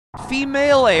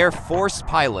Female Air Force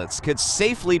pilots could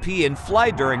safely pee in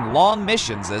flight during long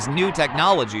missions as new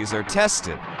technologies are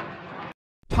tested.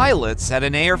 Pilots at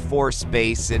an Air Force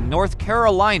base in North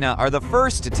Carolina are the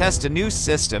first to test a new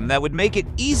system that would make it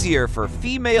easier for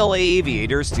female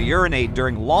aviators to urinate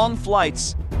during long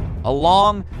flights. A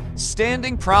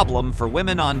long-standing problem for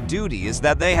women on duty is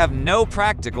that they have no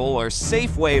practical or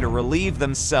safe way to relieve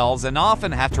themselves and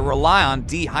often have to rely on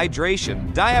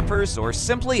dehydration, diapers, or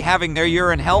simply having their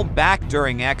urine held back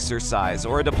during exercise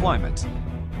or a deployment.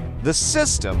 The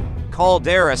system, called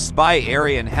Aeris by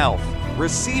Arian Health,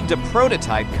 received a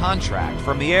prototype contract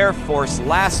from the Air Force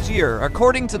last year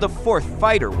according to the 4th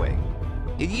Fighter Wing.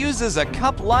 It uses a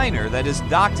cup liner that is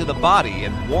docked to the body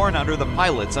and worn under the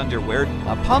pilot's underwear.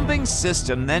 A pumping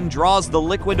system then draws the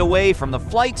liquid away from the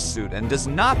flight suit and does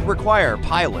not require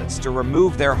pilots to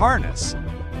remove their harness.